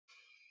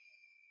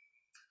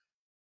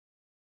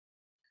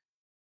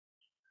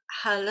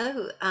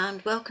Hello and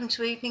welcome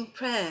to evening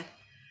prayer.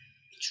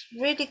 It's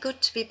really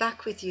good to be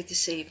back with you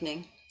this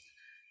evening.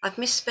 I've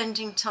missed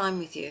spending time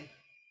with you,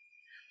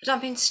 but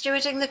I've been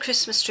stewarding the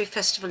Christmas Tree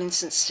Festival in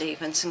St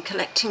Stephen's and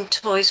collecting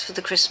toys for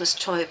the Christmas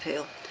Toy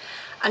Appeal,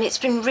 and it's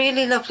been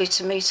really lovely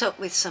to meet up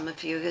with some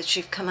of you as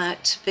you've come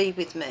out to be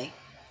with me.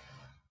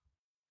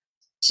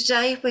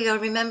 Today we are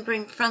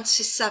remembering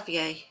Francis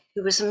Xavier,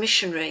 who was a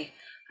missionary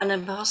and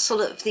an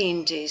apostle of the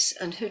Indies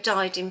and who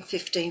died in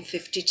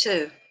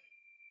 1552.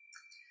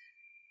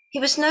 He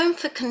was known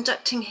for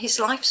conducting his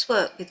life's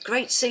work with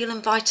great zeal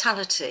and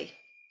vitality.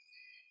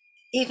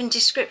 Even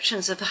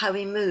descriptions of how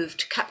he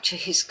moved capture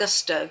his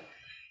gusto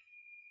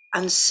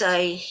and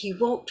say he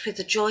walked with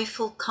a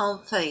joyful,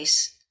 calm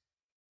face,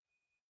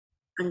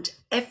 and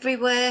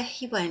everywhere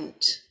he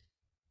went,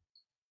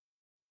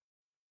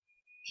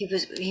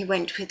 he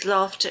went with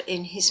laughter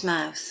in his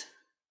mouth.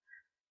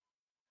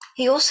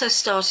 He also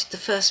started the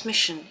first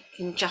mission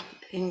in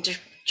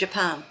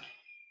Japan.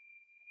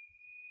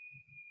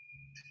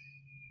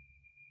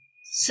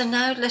 So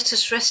now let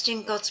us rest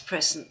in God's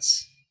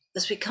presence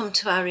as we come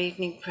to our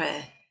evening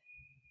prayer.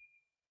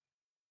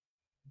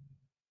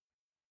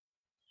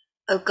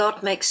 O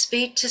God, make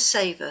speed to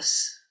save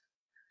us.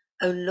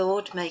 O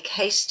Lord, make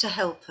haste to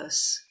help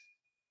us.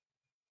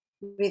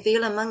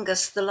 Reveal among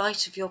us the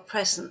light of your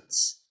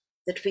presence,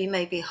 that we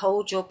may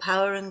behold your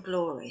power and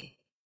glory.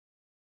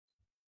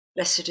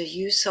 Blessed are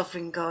you,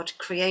 sovereign God,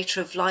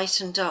 creator of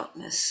light and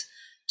darkness.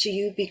 To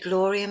you be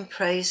glory and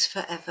praise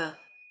forever.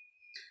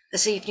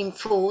 As evening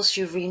falls,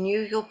 you renew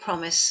your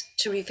promise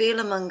to reveal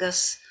among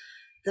us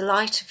the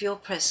light of your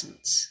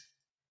presence.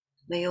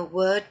 May your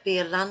word be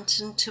a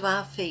lantern to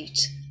our feet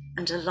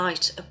and a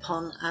light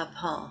upon our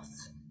path,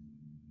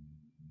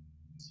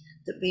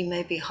 that we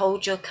may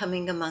behold your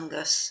coming among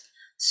us.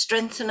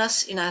 Strengthen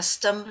us in our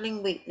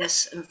stumbling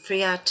weakness and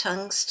free our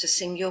tongues to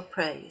sing your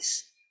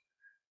praise.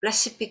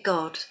 Blessed be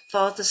God,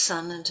 Father,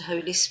 Son, and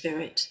Holy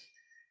Spirit.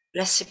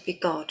 Blessed be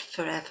God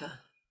forever.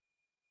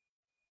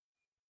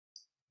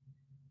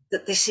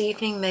 That this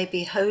evening may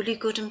be holy,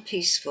 good, and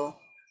peaceful,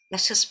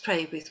 let us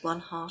pray with one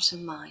heart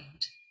and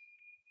mind.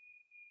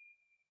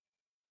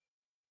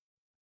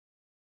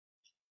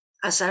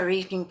 As our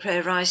evening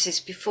prayer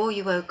rises before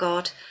you, O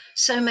God,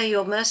 so may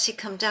your mercy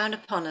come down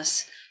upon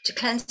us to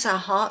cleanse our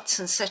hearts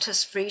and set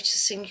us free to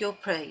sing your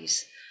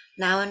praise,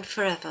 now and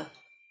forever.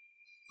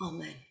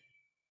 Amen.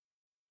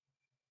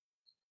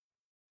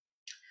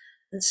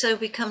 And so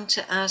we come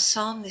to our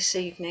psalm this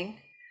evening,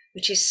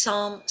 which is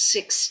Psalm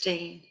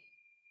 16.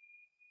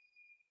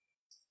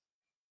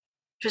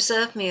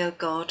 Preserve me, O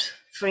God,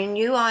 for in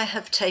you I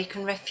have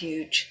taken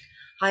refuge.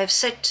 I have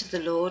said to the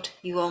Lord,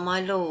 you are my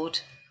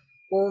Lord.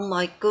 All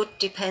my good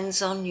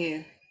depends on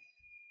you.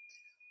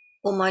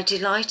 All my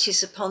delight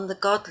is upon the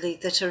godly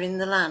that are in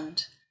the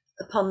land,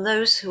 upon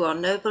those who are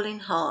noble in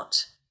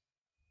heart.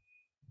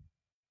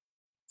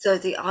 Though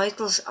the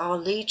idols are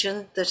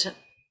legion that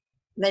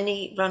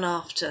many run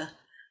after,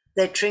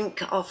 their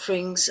drink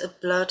offerings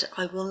of blood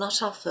I will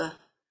not offer,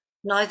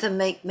 neither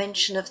make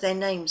mention of their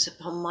names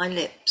upon my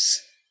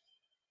lips.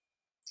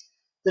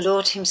 The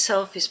Lord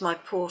himself is my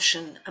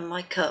portion and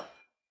my cup.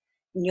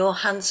 In your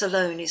hands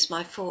alone is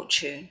my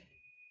fortune.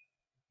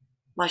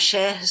 My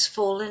share has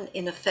fallen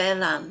in a fair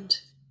land.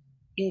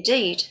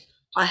 Indeed,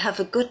 I have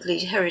a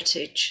goodly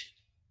heritage.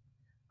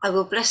 I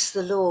will bless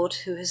the Lord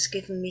who has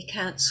given me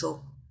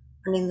counsel,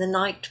 and in the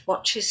night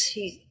watches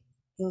he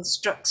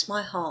instructs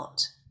my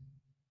heart.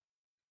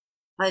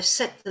 I have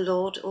set the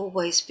Lord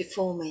always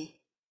before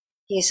me.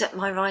 He is at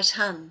my right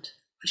hand.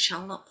 I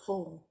shall not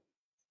fall.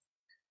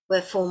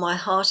 Wherefore my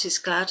heart is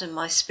glad and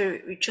my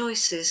spirit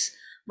rejoices.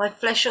 My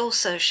flesh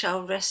also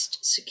shall rest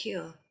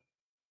secure.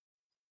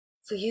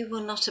 For you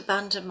will not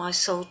abandon my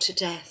soul to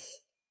death,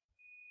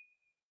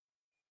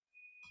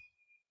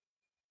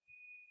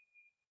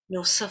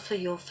 nor suffer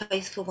your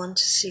faithful one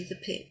to see the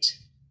pit.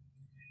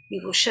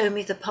 You will show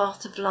me the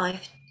path of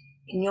life.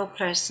 In your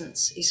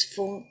presence is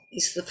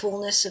the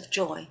fullness of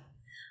joy,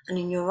 and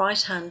in your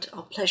right hand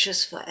are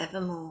pleasures for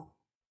evermore.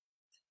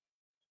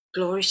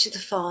 Glory to the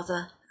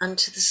Father, and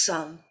to the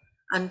Son,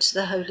 and to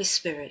the Holy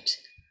Spirit,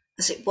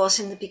 as it was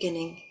in the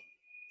beginning,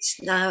 is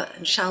now,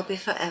 and shall be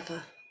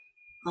forever.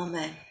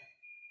 Amen.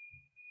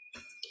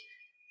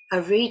 Our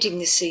reading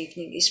this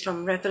evening is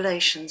from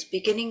Revelations,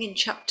 beginning in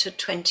chapter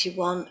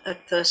 21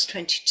 at verse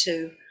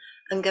 22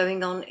 and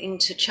going on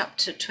into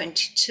chapter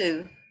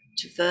 22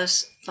 to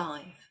verse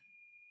 5.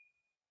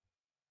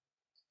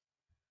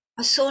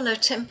 I saw no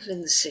temple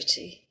in the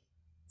city,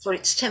 for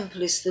its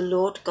temple is the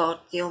Lord God,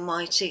 the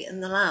Almighty,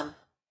 and the Lamb.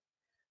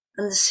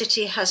 And the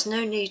city has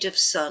no need of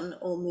sun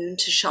or moon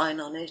to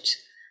shine on it,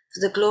 for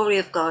the glory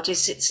of God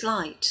is its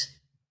light,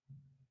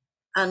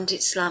 and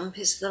its lamp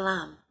is the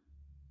Lamb.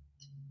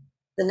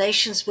 The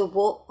nations will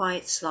walk by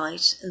its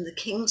light, and the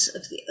kings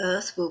of the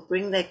earth will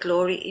bring their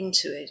glory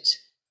into it.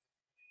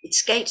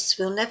 Its gates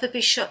will never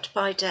be shut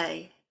by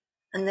day,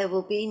 and there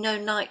will be no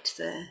night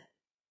there.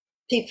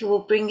 People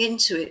will bring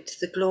into it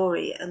the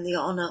glory and the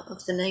honor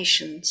of the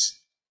nations.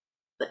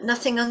 But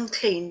nothing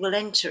unclean will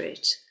enter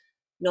it,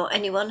 nor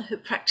anyone who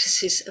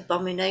practices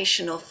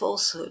abomination or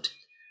falsehood,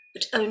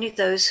 but only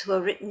those who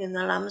are written in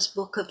the Lamb's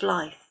book of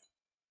life.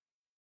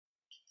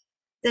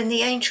 Then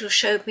the angel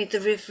showed me the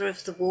river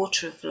of the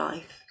water of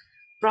life,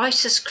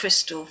 bright as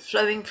crystal,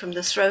 flowing from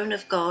the throne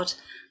of God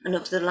and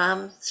of the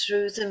Lamb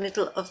through the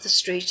middle of the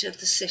street of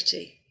the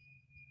city.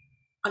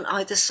 On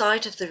either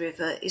side of the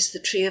river is the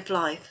tree of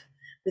life,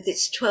 with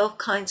its 12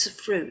 kinds of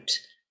fruit,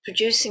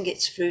 producing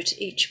its fruit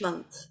each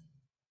month.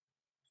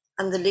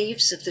 And the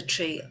leaves of the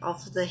tree are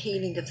for the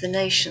healing of the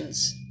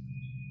nations.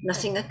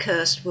 Nothing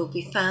accursed will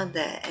be found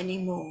there any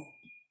more.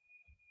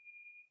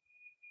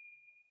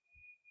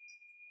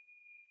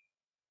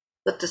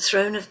 But the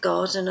throne of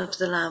God and of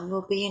the Lamb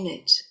will be in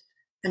it,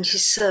 and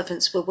his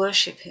servants will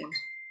worship him.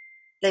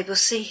 They will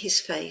see his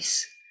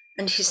face,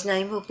 and his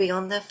name will be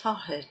on their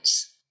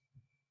foreheads.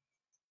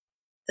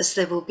 As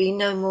there will be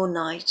no more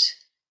night,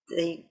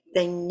 they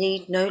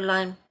need no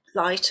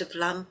light of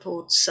lamp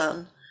or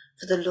sun,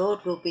 for the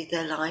Lord will be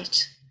their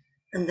light,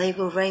 and they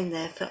will reign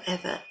there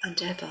forever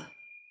and ever.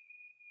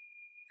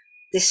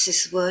 This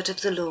is the word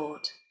of the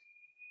Lord.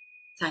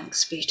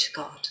 Thanks be to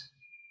God.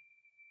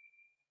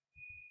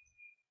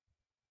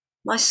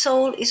 My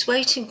soul is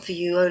waiting for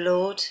you, O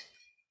Lord.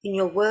 In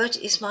your word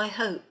is my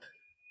hope.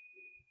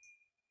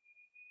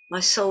 My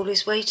soul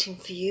is waiting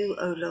for you,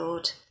 O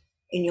Lord.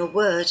 In your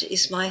word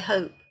is my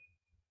hope.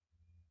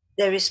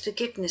 There is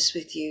forgiveness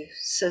with you,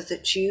 so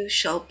that you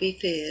shall be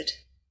feared.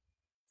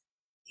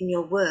 In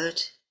your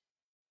word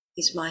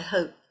is my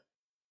hope.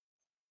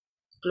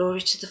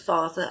 Glory to the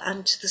Father,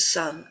 and to the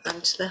Son,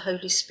 and to the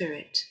Holy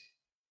Spirit.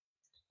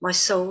 My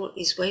soul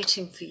is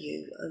waiting for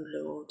you, O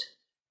Lord.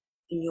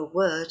 In your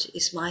word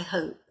is my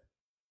hope.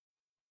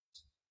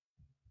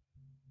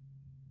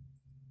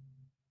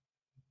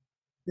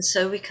 And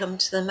so we come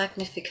to the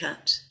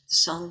Magnificat, the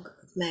Song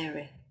of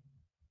Mary.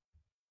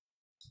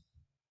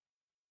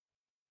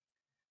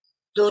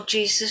 Lord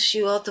Jesus,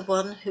 you are the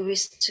one who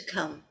is to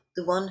come,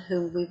 the one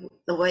whom we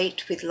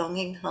await with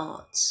longing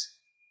hearts.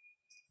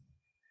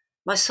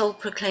 My soul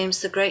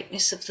proclaims the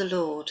greatness of the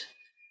Lord.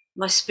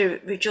 My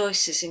spirit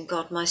rejoices in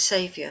God my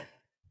Saviour.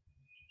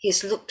 He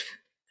has looked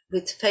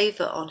with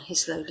favour on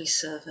his lowly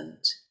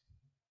servant.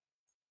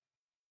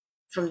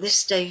 From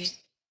this day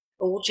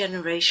all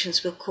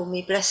generations will call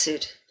me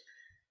blessed.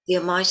 The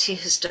Almighty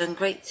has done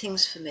great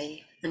things for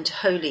me, and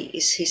holy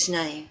is his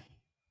name.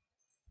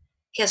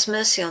 He has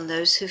mercy on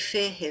those who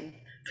fear him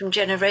from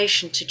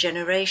generation to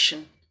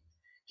generation.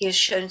 He has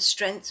shown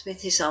strength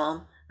with his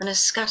arm and has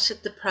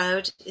scattered the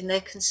proud in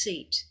their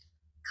conceit,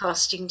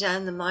 casting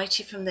down the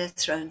mighty from their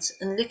thrones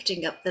and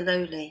lifting up the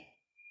lowly.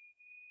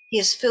 He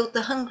has filled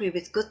the hungry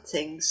with good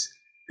things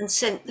and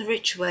sent the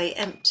rich away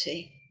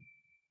empty.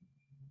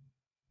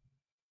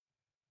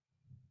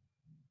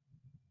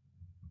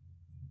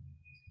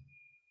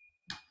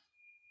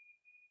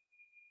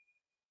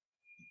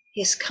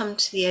 He has come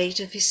to the aid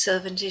of his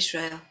servant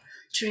Israel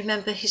to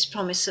remember his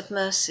promise of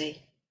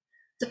mercy,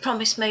 the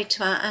promise made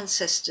to our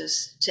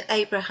ancestors, to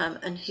Abraham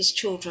and his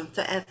children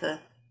forever.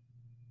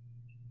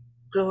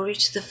 Glory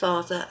to the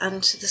Father,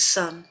 and to the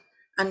Son,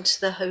 and to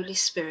the Holy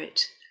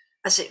Spirit,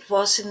 as it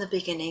was in the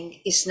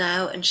beginning, is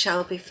now, and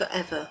shall be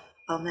forever.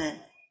 Amen.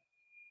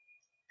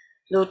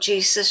 Lord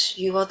Jesus,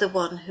 you are the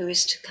one who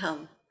is to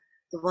come,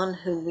 the one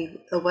whom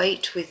we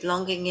await with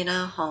longing in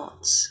our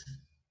hearts.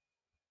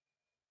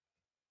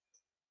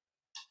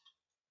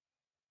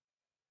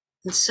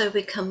 And so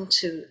we come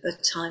to a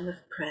time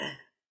of prayer.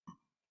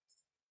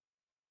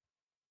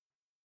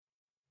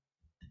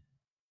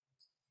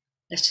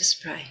 Let us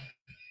pray.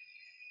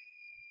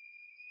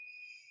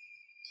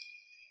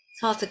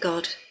 Father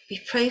God, we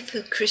pray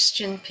for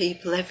Christian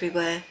people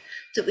everywhere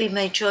that we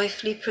may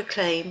joyfully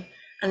proclaim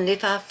and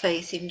live our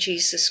faith in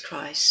Jesus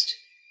Christ.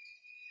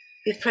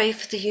 We pray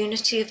for the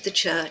unity of the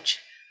Church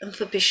and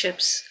for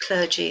bishops,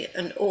 clergy,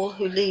 and all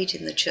who lead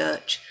in the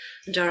Church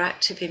and are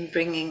active in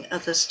bringing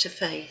others to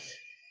faith.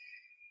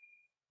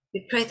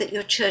 We pray that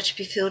your Church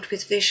be filled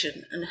with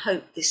vision and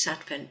hope this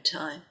Advent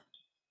time.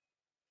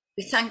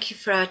 We thank you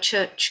for our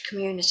church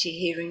community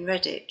here in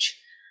Redditch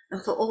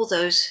and for all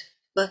those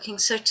working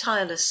so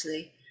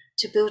tirelessly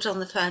to build on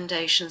the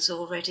foundations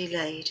already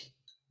laid.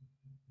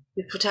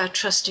 We put our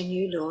trust in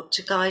you, Lord,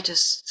 to guide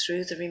us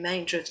through the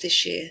remainder of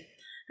this year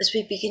as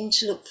we begin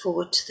to look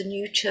forward to the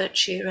new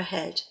church year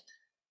ahead,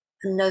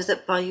 and know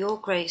that by your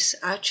grace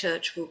our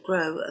church will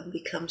grow and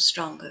become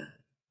stronger.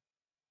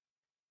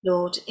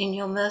 Lord, in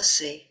your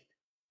mercy,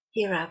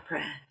 hear our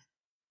prayer.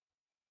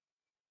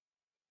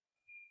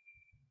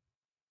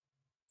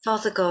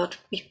 Father God,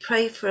 we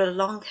pray for a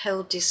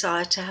long-held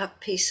desire to have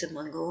peace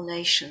among all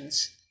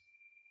nations.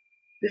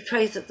 We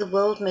pray that the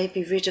world may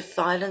be rid of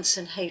violence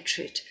and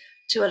hatred,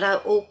 to allow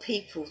all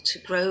people to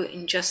grow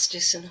in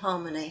justice and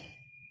harmony.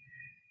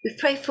 We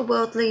pray for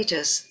world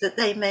leaders that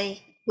they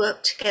may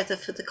work together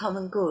for the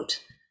common good,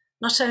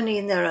 not only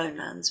in their own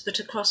lands, but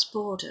across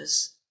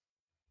borders.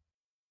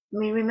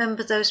 We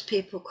remember those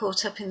people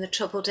caught up in the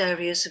troubled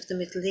areas of the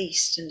Middle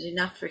East and in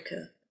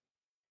Africa.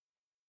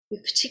 We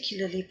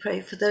particularly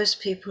pray for those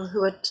people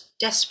who are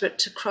desperate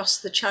to cross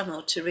the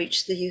Channel to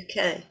reach the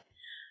UK,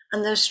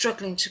 and those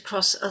struggling to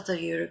cross other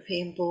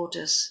European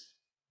borders.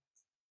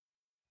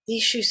 The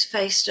issues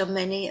faced are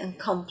many and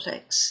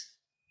complex,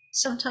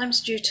 sometimes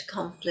due to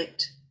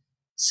conflict,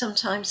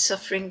 sometimes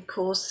suffering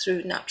caused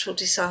through natural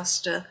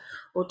disaster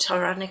or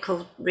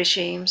tyrannical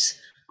regimes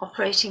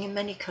operating in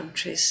many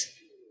countries,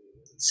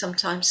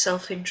 sometimes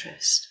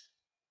self-interest.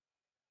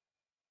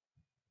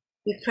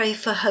 We pray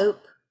for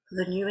hope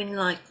of a new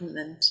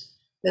enlightenment,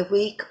 where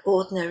weak,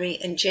 ordinary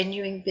and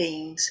genuine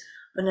beings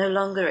are no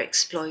longer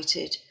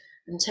exploited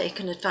and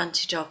taken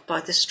advantage of by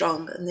the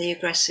strong and the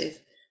aggressive,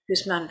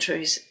 whose mantra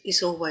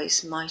is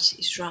always might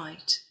is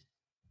right.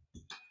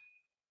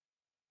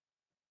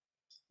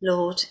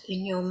 Lord,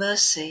 in your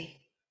mercy,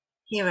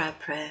 hear our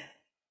prayer.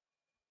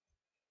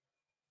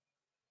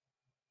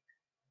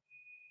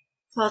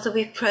 Father,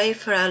 we pray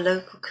for our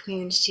local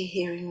community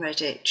here in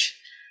Redditch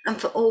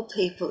and for all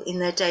people in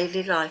their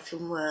daily life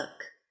and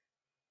work.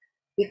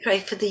 We pray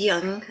for the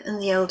young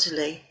and the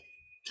elderly,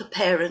 for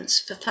parents,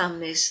 for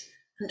families,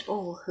 and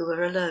all who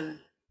are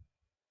alone.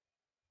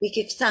 We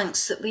give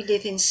thanks that we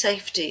live in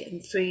safety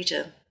and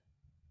freedom.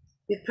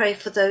 We pray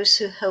for those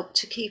who help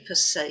to keep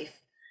us safe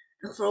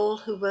and for all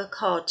who work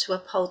hard to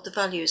uphold the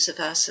values of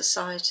our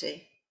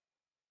society.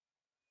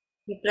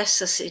 You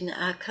bless us in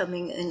our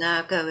coming and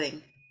our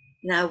going,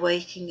 in our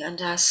waking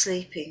and our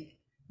sleeping,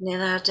 and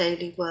in our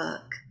daily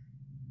work.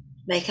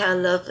 Make our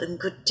love and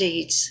good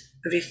deeds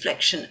a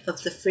reflection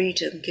of the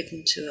freedom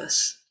given to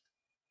us.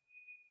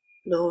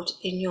 Lord,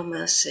 in your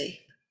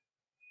mercy,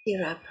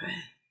 hear our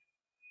prayer.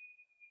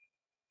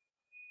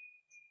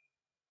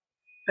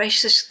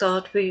 Gracious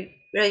God, we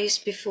raise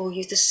before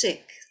you the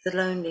sick, the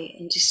lonely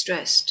and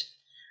distressed,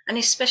 and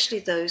especially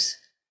those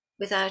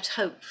without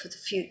hope for the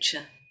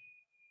future.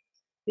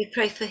 We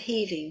pray for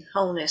healing,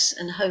 wholeness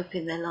and hope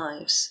in their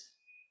lives.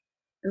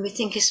 And we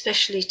think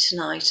especially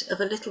tonight of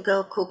a little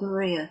girl called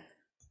Maria,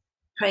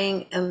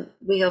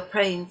 we are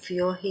praying for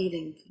your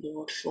healing,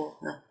 Lord, for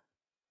her.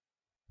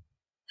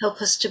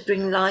 Help us to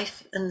bring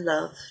life and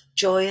love,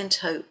 joy and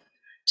hope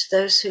to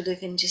those who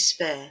live in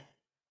despair.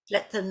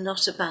 Let them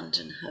not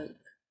abandon hope.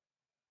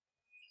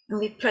 And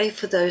we pray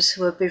for those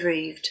who are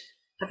bereaved,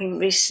 having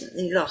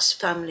recently lost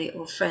family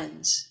or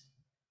friends.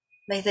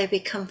 May they be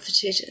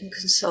comforted and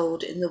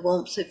consoled in the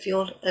warmth of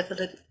your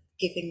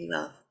ever-giving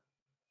love.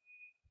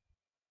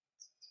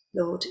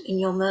 Lord, in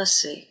your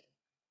mercy,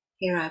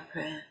 hear our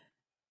prayer.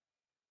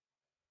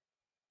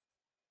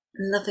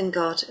 And loving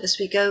God, as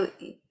we go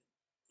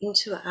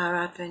into our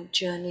Advent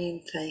journey in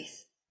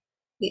faith,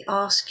 we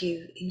ask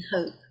you in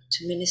hope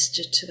to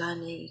minister to our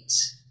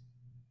needs.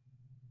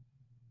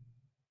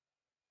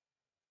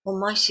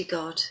 Almighty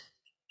God,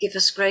 give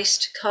us grace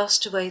to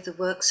cast away the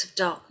works of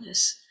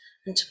darkness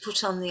and to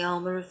put on the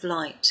armour of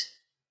light,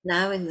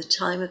 now in the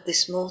time of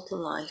this mortal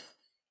life,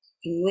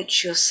 in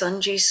which your Son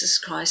Jesus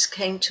Christ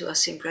came to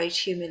us in great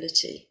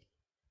humility,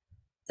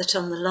 that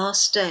on the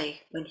last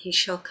day, when he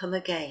shall come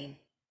again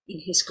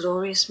in his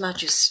glorious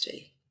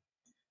majesty,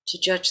 to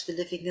judge the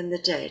living and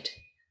the dead,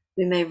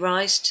 we may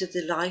rise to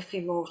the life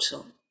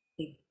immortal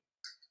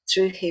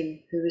through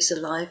him who is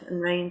alive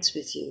and reigns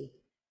with you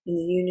in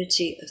the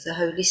unity of the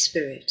Holy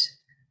Spirit,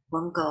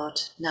 one God,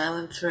 now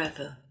and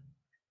forever.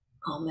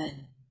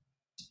 Amen.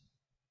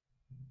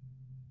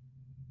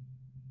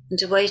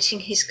 And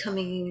awaiting his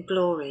coming in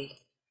glory,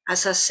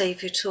 as our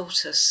Saviour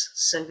taught us,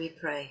 so we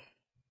pray.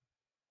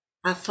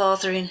 Our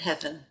Father in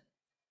heaven,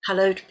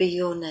 hallowed be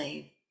your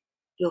name.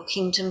 Your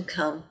kingdom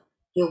come,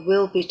 your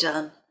will be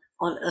done,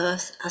 on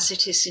earth as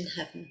it is in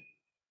heaven.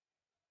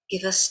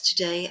 Give us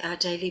today our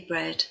daily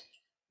bread,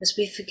 as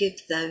we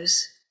forgive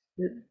those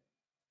who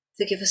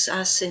forgive us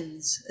our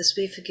sins, as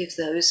we forgive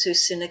those who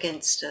sin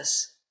against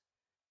us.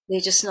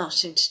 Lead us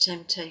not into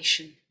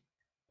temptation,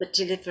 but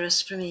deliver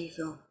us from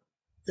evil.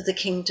 For the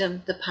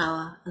kingdom, the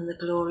power, and the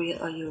glory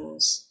are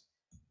yours,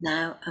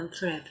 now and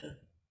forever.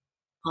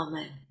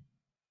 Amen.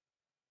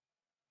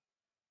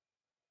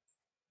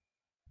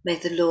 May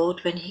the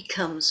Lord, when he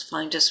comes,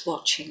 find us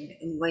watching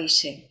and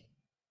waiting.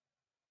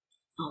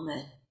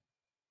 Amen.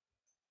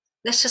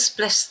 Let us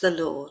bless the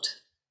Lord.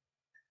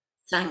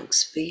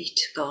 Thanks be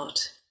to God.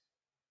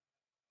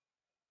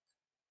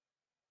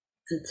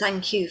 And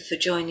thank you for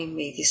joining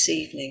me this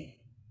evening.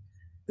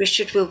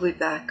 Richard will be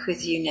back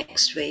with you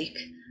next week,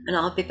 and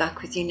I'll be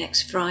back with you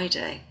next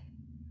Friday.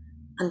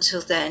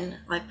 Until then,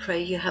 I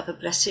pray you have a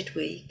blessed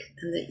week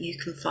and that you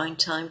can find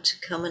time to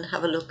come and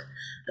have a look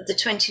at the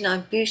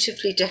 29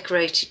 beautifully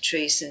decorated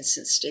trees in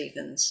St.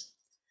 Stephen's.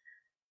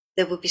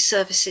 There will be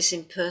services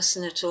in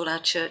person at all our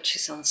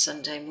churches on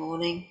Sunday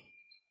morning,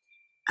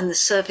 and the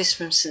service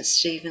from St.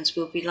 Stephen's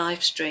will be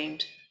live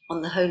streamed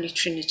on the Holy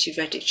Trinity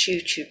Redditch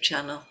YouTube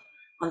channel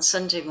on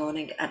Sunday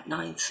morning at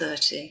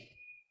 9:30.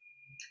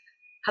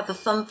 Have a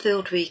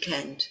fun-filled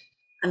weekend,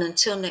 and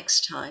until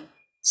next time,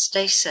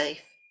 stay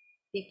safe,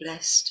 be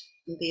blessed,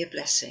 and be a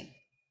blessing.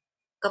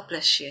 God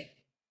bless you.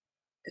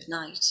 Good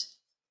night.